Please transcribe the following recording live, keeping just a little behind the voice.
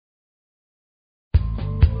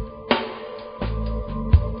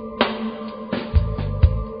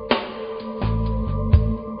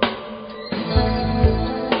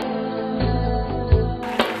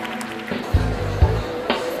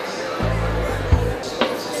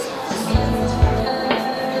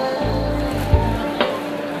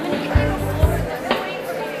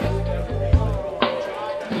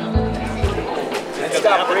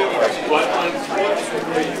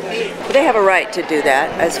have a right to do that,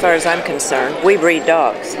 as far as I'm concerned. We breed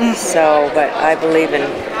dogs, but I believe in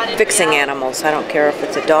fixing animals. I don't care if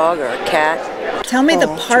it's a dog or a cat. Tell me the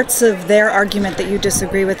parts of their argument that you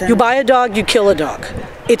disagree with them. You buy a dog, you kill a dog.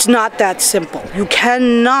 It's not that simple. You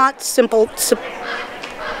cannot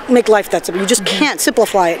make life that simple. You just can't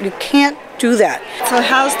simplify it. You can't do that. So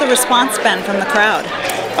how's the response been from the crowd?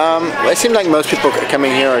 It seems like most people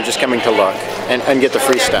coming here are just coming to look and get the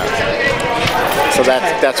free stuff. So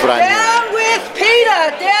that's what I'm hearing. Down with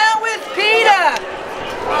PETA! Down with PETA!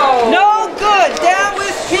 No good! Down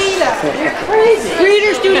with PETA! You're crazy!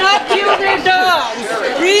 Breeders do not kill their dogs!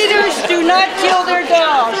 Breeders do not kill their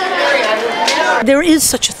dogs! There is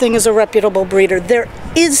such a thing as a reputable breeder. There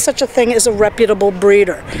is such a thing as a reputable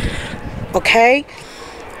breeder. Okay?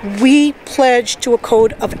 We pledge to a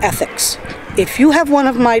code of ethics. If you have one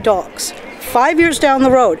of my dogs, 5 years down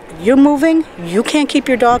the road, you're moving, you can't keep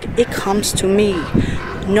your dog, it comes to me.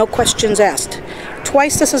 No questions asked.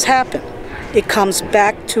 Twice this has happened. It comes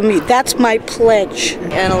back to me. That's my pledge.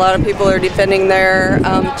 And a lot of people are defending their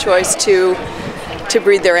choice to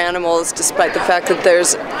breed their animals, despite the fact that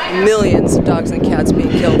there's millions of dogs and cats being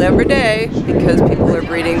killed every day because people are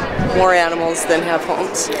breeding more animals than have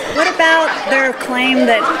homes. What about their claim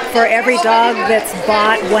that for every dog that's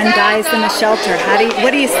bought, one dies in a shelter?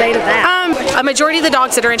 What do you say to that? A majority of the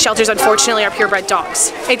dogs that are in shelters, unfortunately, are purebred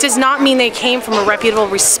dogs. It does not mean they came from a reputable,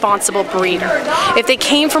 responsible breeder. If they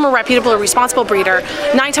came from a reputable or responsible breeder,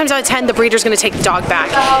 9 times out of 10, the breeder's going to take the dog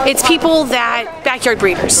back. It's people that, backyard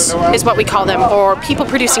breeders is what we call them, or people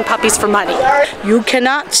producing puppies for money. You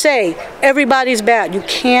cannot say everybody's bad. You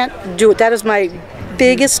can't do it. That is my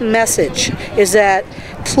biggest message, is that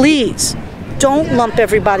please don't lump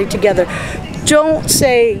everybody together. Don't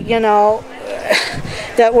say,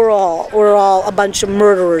 that we're all a bunch of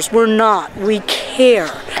murderers. We're not. We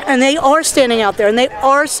care. And they are standing out there and they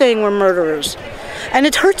are saying we're murderers. And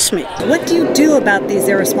it hurts me. What do you do about these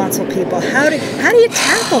irresponsible people? How do you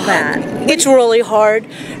tackle that? It's really hard.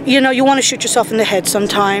 You want to shoot yourself in the head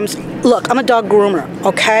sometimes. Look, I'm a dog groomer,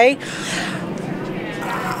 okay?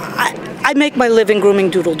 I make my living grooming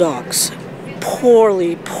doodle dogs.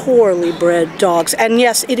 Poorly bred dogs. And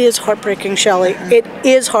yes, it is heartbreaking, Shelley. It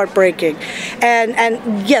is heartbreaking.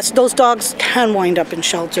 And yes, those dogs can wind up in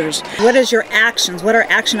shelters. What is your actions? What are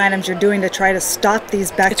action items you're doing to try to stop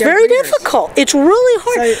these backyard It's very breeders? difficult. It's really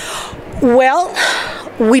hard. Well,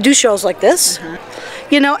 we do shows like this.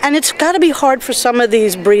 And it's got to be hard for some of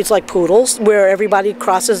these breeds like poodles, where everybody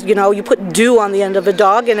crosses, you put "do" on the end of a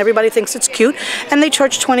dog and everybody thinks it's cute, and they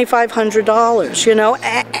charge $2,500,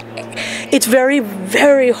 It's very,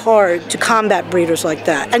 very hard to combat breeders like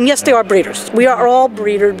that. And yes, they are breeders. We are all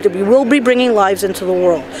breeders. We will be bringing lives into the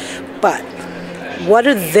world. But what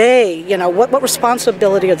are they, what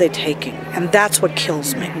responsibility are they taking? And that's what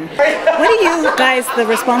kills me. What are you guys, the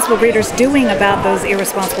responsible breeders, doing about those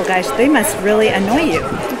irresponsible guys? They must really annoy you.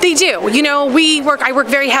 They do. I work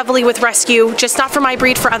very heavily with rescue, just not for my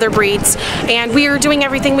breed, for other breeds. And we are doing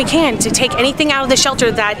everything we can to take anything out of the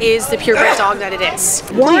shelter that is the purebred dog that it is.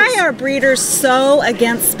 Why are breeders so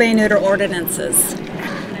against spay-neuter ordinances?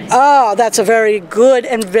 Oh, that's a very good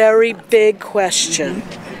and very big question.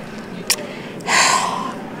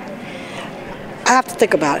 I have to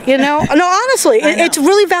think about it, No, honestly, it's a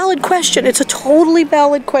really valid question. It's a totally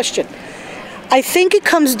valid question. I think it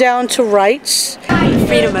comes down to rights.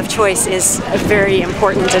 Freedom of choice is a very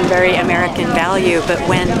important and very American value, but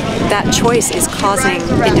when that choice is causing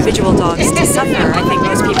individual dogs to suffer, I think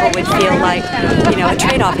most people would feel like, a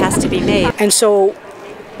trade-off has to be made. And so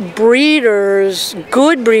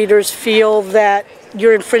good breeders feel that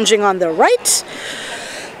you're infringing on their rights,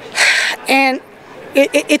 and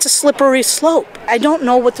it's a slippery slope. I don't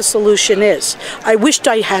know what the solution is. I wished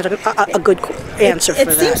I had a good answer for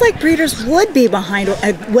that. It seems like breeders would be behind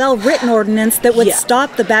a well-written ordinance that would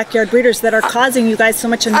stop the backyard breeders that are causing you guys so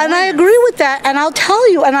much annoyance. And I agree with that, and I'll tell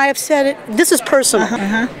you, and I have said it, this is personal.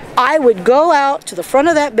 I would go out to the front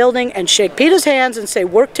of that building and shake PETA's hands and say,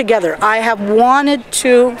 work together. I have wanted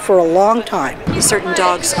to for a long time. Certain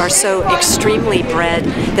dogs are so extremely bred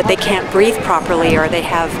that they can't breathe properly, or they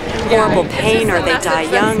have horrible pain, or they die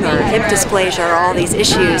young, or hip dysplasia, or all these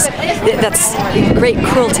issues. That's great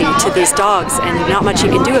cruelty to these dogs, and not much you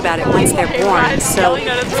can do about it once they're born. So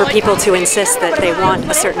for people to insist that they want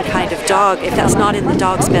a certain kind of dog, if that's not in the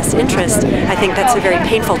dog's best interest, I think that's a very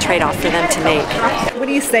painful trade-off for them to make. What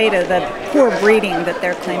do you say to the poor breeding that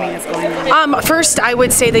they're claiming is going on? First, I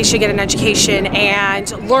would say they should get an education and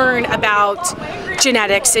learn about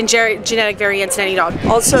genetics and genetic variants in any dog.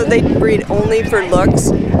 Also, they breed only for looks.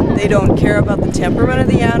 They don't care about the temperament of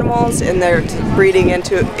the animals, and they're breeding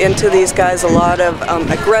into these guys a lot of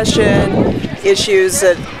aggression, issues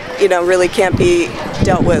that really can't be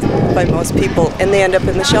dealt with by most people, and they end up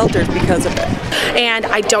in the shelters because of it. And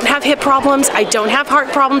I don't have hip problems, I don't have heart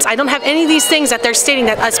problems, I don't have any of these things that they're stating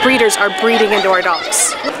that us breeders are breeding into our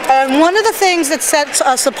dogs. And one of the things that sets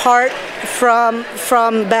us apart from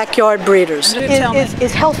backyard breeders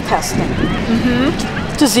is health testing.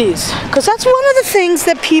 Disease, because that's one of the things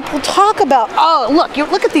that people talk about. Oh,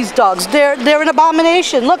 look at these dogs. They're an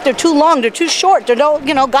abomination. Look, they're too long. They're too short. They don't,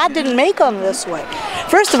 God didn't make them this way.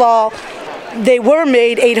 First of all, they were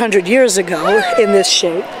made 800 years ago in this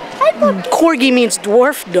shape. Corgi means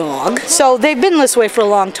dwarf dog, so they've been this way for a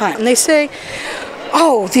long time. And they say,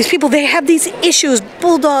 oh, these people, they have these issues.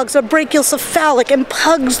 Bulldogs are brachiocephalic, and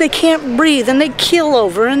pugs, they can't breathe, and they keel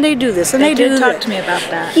over, and they do this, and they do that. Talk to me about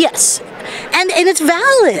that. Yes. And it's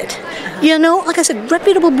valid. Like I said,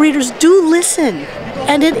 reputable breeders do listen,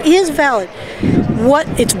 and it is valid. What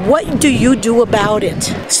do you do about it?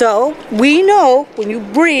 So we know when you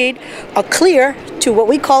breed a clear to what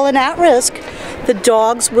we call an at-risk, the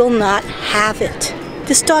dogs will not have it.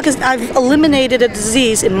 This dog I've eliminated a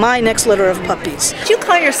disease in my next litter of puppies. Do you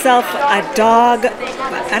call yourself a dog,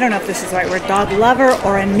 I don't know if this is the right word, dog lover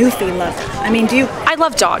or a newfie lover? I mean, do you? I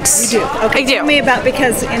love dogs. You do? Okay, I do. Tell me about,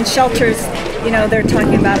 because in shelters, they're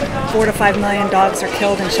talking about 4 to 5 million dogs are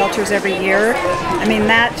killed in shelters every year. I mean,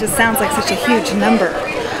 that just sounds like such a huge number.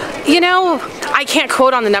 I can't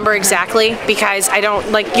quote on the number exactly because I don't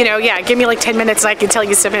give me like 10 minutes and I can tell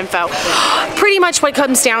you some info. Pretty much what it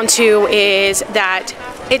comes down to is that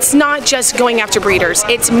it's not just going after breeders,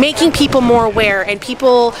 it's making people more aware and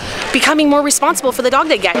people becoming more responsible for the dog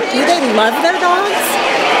they get. Do they love their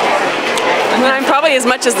dogs? I'm probably as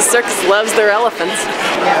much as the circus loves their elephants.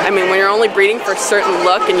 I mean, when you're only breeding for a certain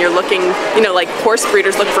look and you're looking, like horse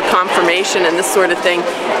breeders look for conformation and this sort of thing,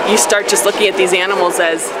 you start just looking at these animals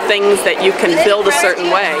as things that you can build a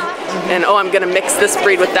certain way. And, oh, I'm going to mix this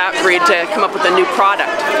breed with that breed to come up with a new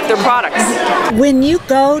product. They're products. When you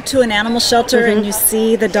go to an animal shelter and you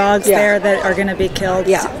see the dogs there that are going to be killed,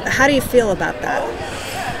 how do you feel about that?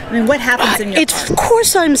 I mean, what happens in your heart? Of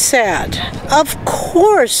course I'm sad. Of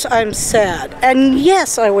course I'm sad. And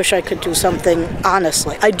yes, I wish I could do something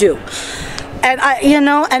honestly. I do. And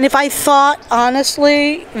and if I thought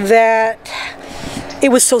honestly that it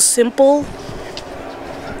was so simple,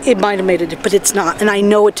 it might have made it, but it's not. And I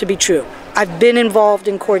know it to be true. I've been involved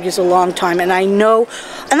in corgis a long time, and I know,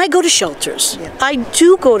 and I go to shelters. I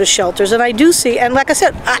do go to shelters, and I do see, and like I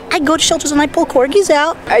said, I go to shelters and I pull corgis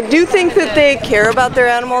out. I do think that they care about their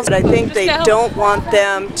animals, but I think they don't want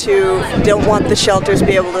the shelters to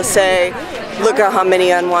be able to say, look at how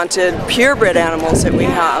many unwanted purebred animals that we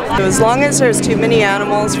have. So as long as there's too many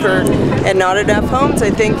animals and not enough homes,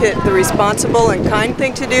 I think that the responsible and kind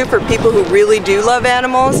thing to do for people who really do love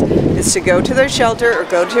animals is to go to their shelter or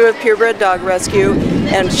go to a purebred dog rescue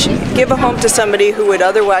and give a home to somebody who would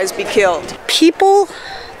otherwise be killed. People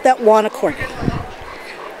that want a corgi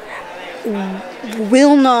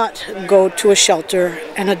will not go to a shelter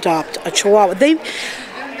and adopt a Chihuahua.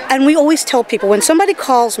 And we always tell people, when somebody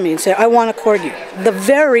calls me and say, I want a corgi, the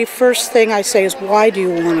very first thing I say is, why do you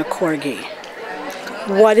want a corgi?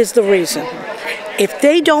 What is the reason? If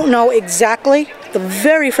they don't know exactly, the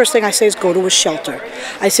very first thing I say is go to a shelter.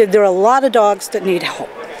 I said, there are a lot of dogs that need help.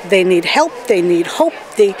 They need help, they need hope,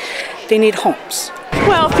 they need homes.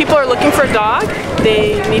 Well, if people are looking for a dog,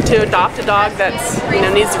 they need to adopt a dog that's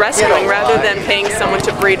needs rescuing rather than paying someone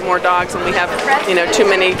to breed more dogs. And we have too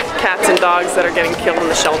many cats and dogs that are getting killed in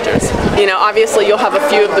the shelters. Obviously you'll have a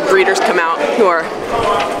few of the breeders come out who are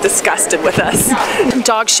disgusted with us.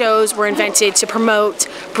 Dog shows were invented to promote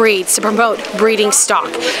breeds, to promote breeding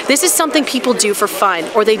stock. This is something people do for fun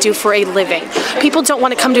or they do for a living. People don't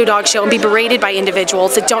want to come to a dog show and be berated by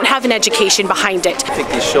individuals that don't have an education behind it. I think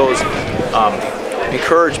these shows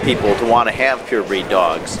encourage people to want to have pure breed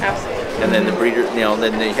dogs. Absolutely. And then the breeder,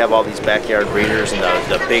 then they have all these backyard breeders and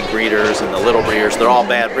the big breeders and the little breeders. They're all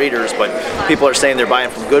bad breeders, but people are saying they're buying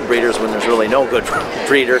from good breeders when there's really no good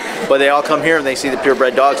breeder. But they all come here and they see the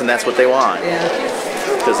purebred dogs and that's what they want.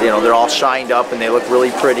 Because they're all shined up and they look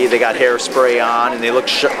really pretty. They got hairspray on and they look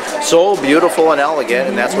so beautiful and elegant,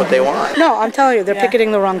 and that's what they want. No, I'm telling you, they're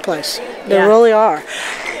picketing the wrong place. They really are.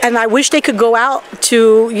 And I wish they could go out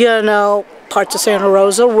to parts of Santa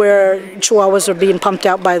Rosa where Chihuahuas are being pumped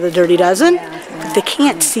out by the dirty dozen. But they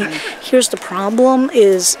can't see. Here's the problem: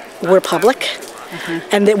 is we're public.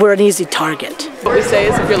 and that we're an easy target. What we say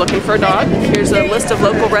is if you're looking for a dog, here's a list of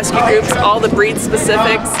local rescue groups, all the breed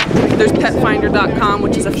specifics. There's petfinder.com,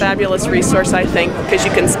 which is a fabulous resource, I think, because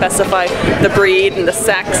you can specify the breed and the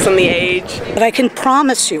sex and the age. But I can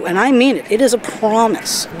promise you, and I mean it, it is a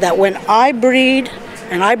promise, that when I breed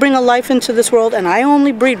and I bring a life into this world, and I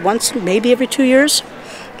only breed once, maybe every 2 years,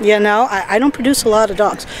 you know, I don't produce a lot of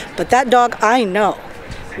dogs, but that dog, I know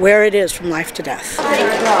where it is from life to death.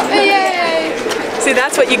 Yay! See,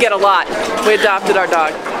 that's what you get a lot. We adopted our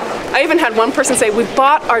dog. I even had one person say, we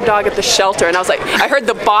bought our dog at the shelter, and I was like, I heard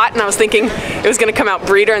the bought, and I was thinking it was going to come out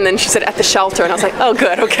breeder, and then she said at the shelter, and I was like, oh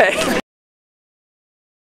good, okay.